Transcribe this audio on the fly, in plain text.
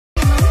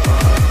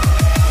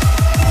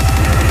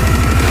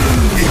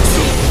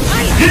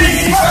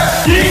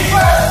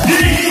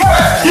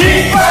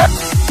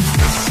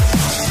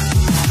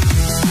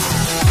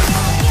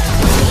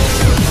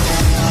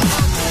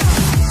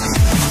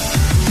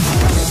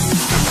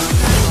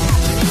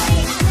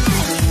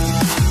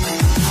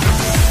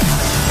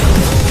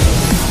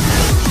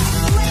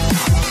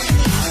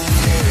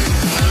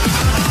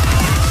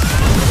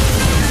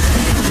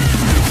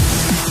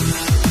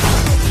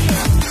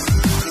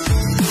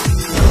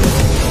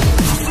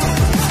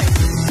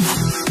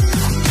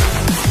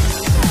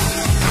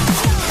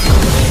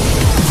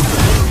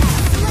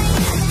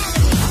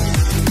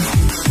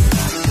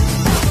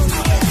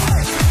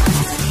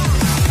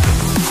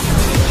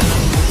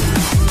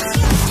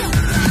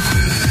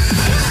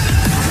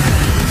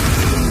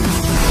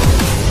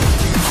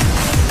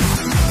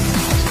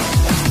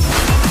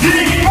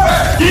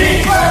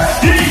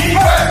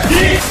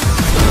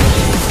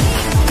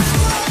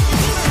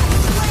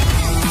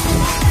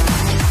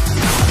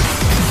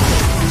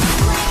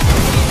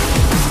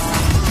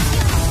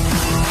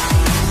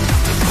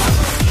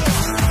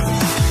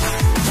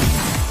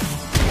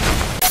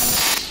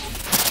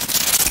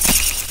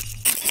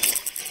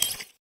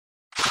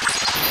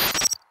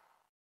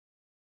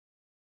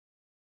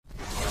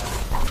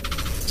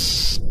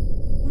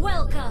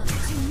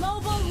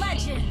Mobile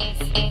Legends.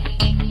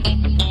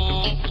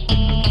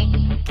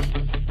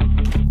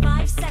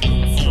 5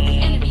 seconds till the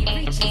enemy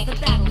reaches the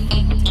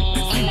battlefield.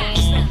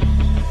 Smash them.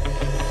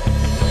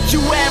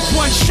 You have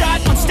one shot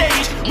on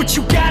stage, what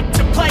you got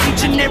to play?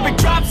 Generic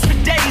drops for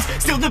days,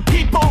 still the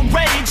people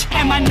rage.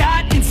 Am I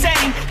not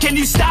insane? Can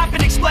you stop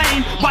and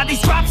explain why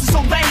these drops are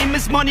so lame?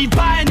 Is money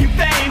buying you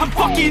fame? I'm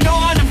fucking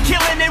on, I'm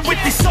killing it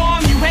with this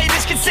song. You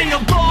haters can sing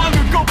along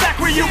or go back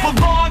where you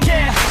belong.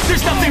 Yeah,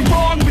 there's nothing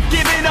wrong with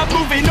giving up,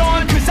 moving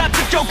on. Cause I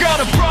took your girl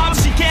to prom,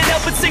 she can't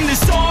help but sing this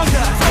song.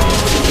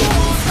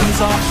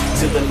 Comes off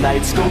till the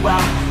lights go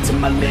out, till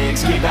my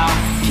legs give out.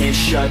 Can't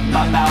shut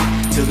my mouth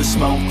till the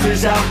smoke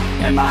clears out.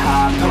 And my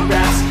high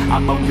harass,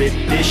 I'ma rip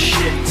this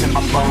shit till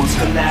my bones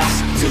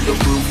collapse. Till the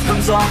roof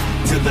comes off,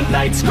 till the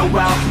lights go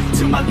out,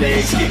 till my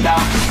legs give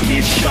out.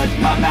 Can't shut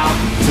my mouth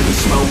till the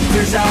smoke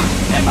clears out.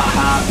 And my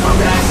high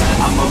harass,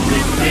 I'ma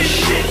rip this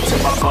shit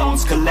till my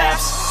bones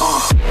collapse.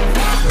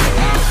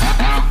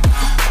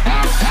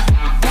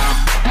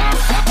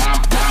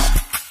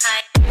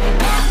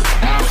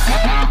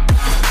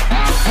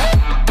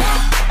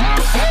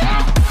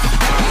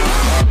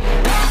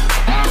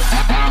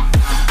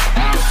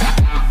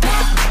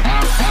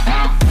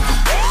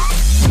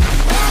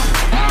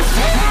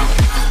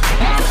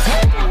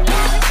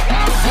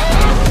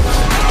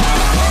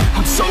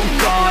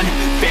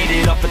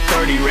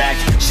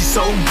 She's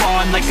so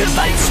on like a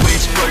light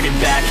switch, flirting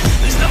back.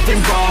 There's nothing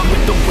wrong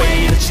with the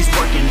way that she's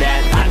working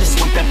that. I just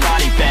want that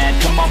body bad,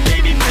 come on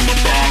baby, bring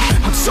it back.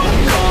 I'm so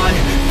gone,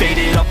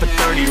 faded off a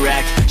 30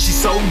 rack. She's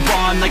so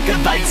on like a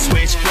light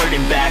switch,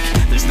 flirting back.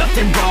 There's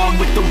nothing wrong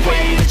with the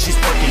way that she's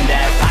working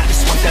that. I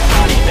just want that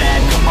body bad,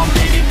 come on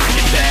baby, bring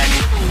it back.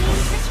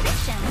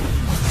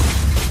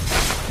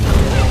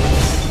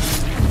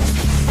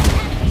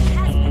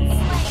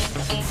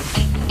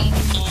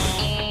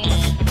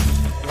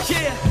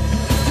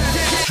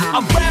 I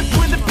rap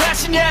with a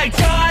passion, yeah, I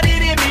got it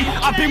in me.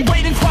 I've been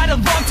waiting quite a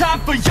long time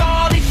for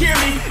y'all to hear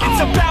me.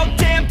 It's about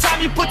damn time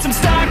you put some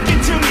stock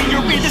into me.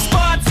 You're either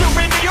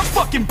sponsoring me or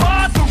fucking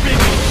bothering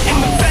me.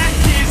 And the fact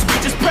is, we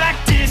just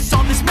practice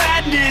on this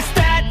madness.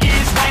 That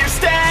is why your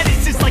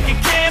status is like a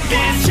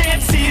canvas.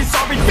 Chances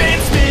our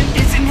advancement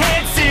is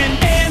enhancing,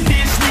 and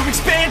this new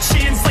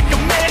expansion's like a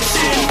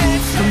mansion.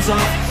 Comes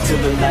off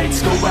till the lights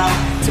go out,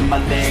 till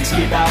my legs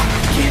give out.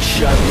 Can't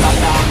shut my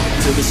mouth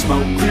till the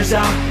smoke clears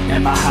out.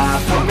 And my high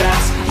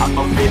harass,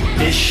 I'ma rip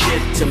this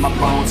shit till my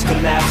bones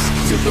collapse.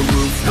 Till the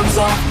roof comes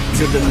off,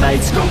 till the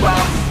lights go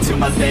out, till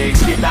my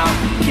legs give out.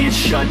 Can't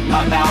shut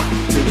my mouth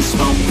till the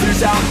smoke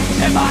clears out.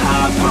 And my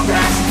high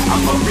harass,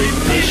 I'ma rip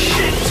this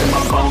shit till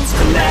my bones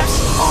collapse.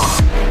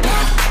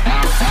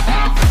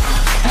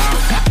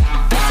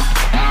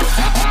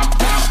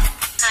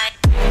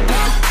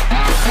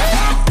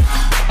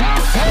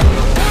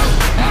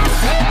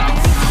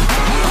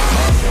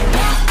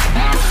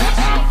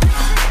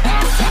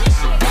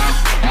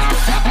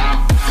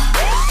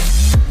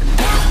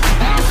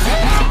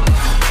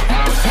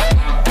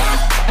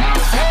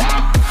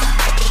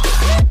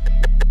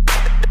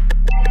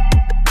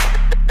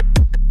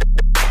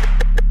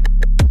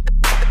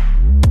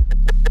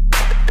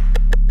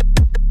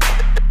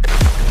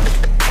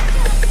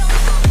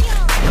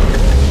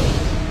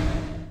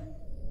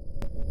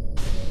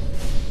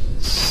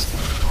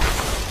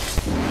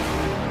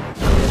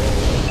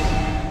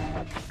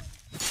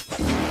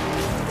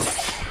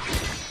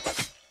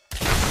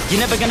 You're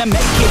never gonna make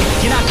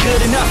it, you're not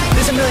good enough.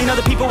 There's a million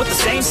other people with the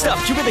same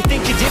stuff. You really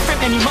think you're different?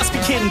 Man, you must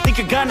be kidding.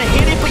 Think you're gonna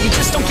hit it, but you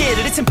just don't get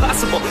it. It's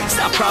impossible, it's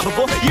not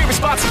probable, you're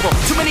irresponsible.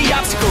 Too many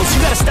obstacles, you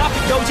gotta stop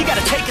it, yo. You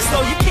gotta take it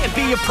slow, you can't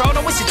be a pro.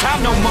 Don't waste your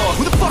time no more.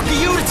 Who the fuck are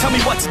you to tell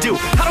me what to do?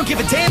 I don't give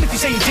a damn if you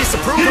say you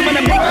disapprove. I'm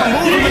gonna make my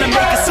move, I'm gonna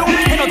make it soon.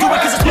 And I'll do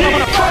it cause it's what I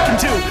wanna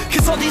fucking do.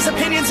 Cause all these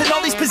opinions and all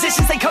these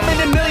positions, they come in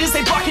millions,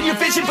 they blocking your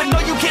vision. But no,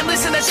 you can't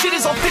listen, that shit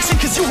is all fiction.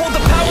 Cause you hold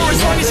the power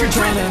as long as you're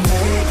driven.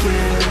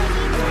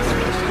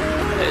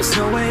 There's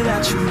no way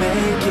that you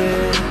make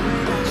it,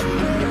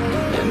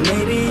 and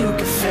maybe you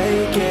can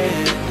fake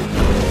it,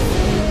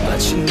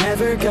 but you're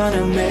never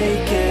gonna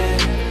make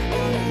it.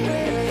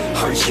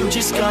 Aren't you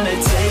just gonna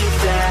take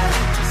that?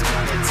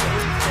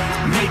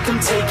 Make them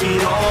take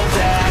it all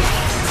back.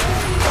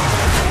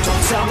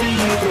 Don't tell me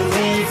you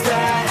believe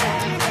that.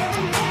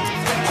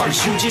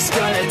 Aren't you just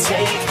gonna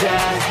take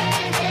that?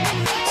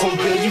 Or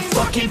will you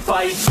fucking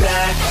fight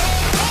back?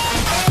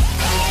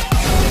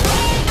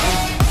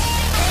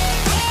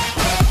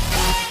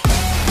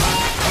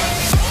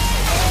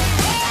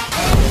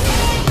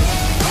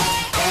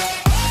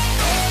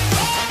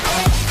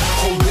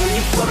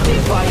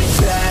 Fight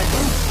back.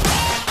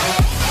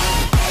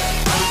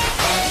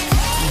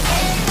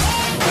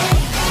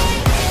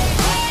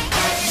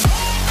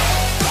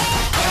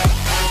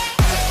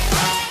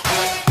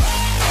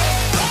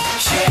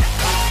 Yeah.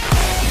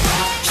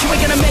 You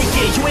ain't gonna make it.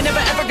 it. You ain't never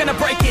ever gonna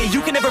break it.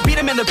 You can never beat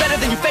them and they're better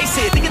than you face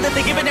it. Thinking that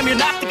they give a damn, you're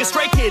not thinking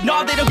straight, kid.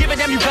 No, they don't give a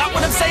damn, you got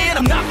what I'm saying?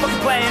 I'm not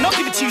fucking playing, I'll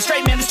give it to you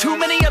straight, man. There's too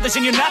many others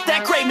and you're not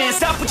that great, man.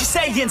 Stop what you're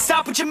saying,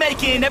 stop what you're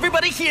making.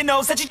 Everybody here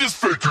knows that you just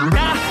faking.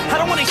 Nah, I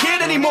don't wanna hear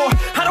it anymore.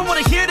 I don't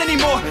wanna hear it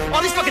anymore.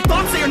 All these fucking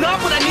thoughts, they are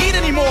not what I need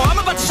anymore. I'm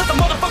about to shut the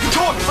motherfucking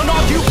door on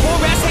all you poor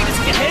ass haters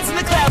with your heads in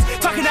the clouds,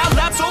 talking out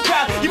loud so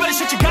proud. You better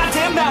shut your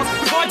goddamn mouth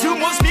before I do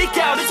more speak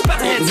out. It's about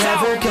to head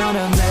south. You're never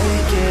gonna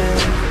make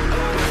it.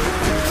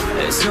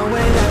 There's no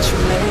way that you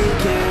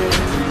make it.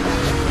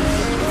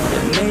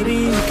 And maybe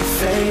you can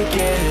fake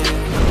it,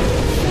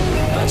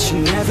 but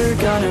you're never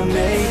gonna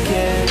make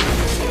it.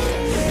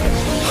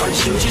 Aren't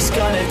you just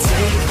gonna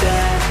take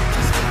that?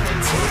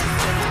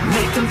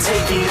 Make them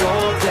take it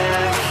all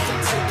back.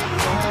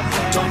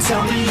 Don't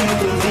tell me you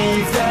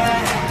believe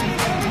that.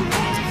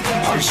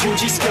 Aren't you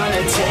just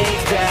gonna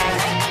take that?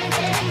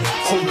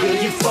 Or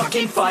will you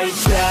fucking fight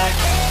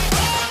back?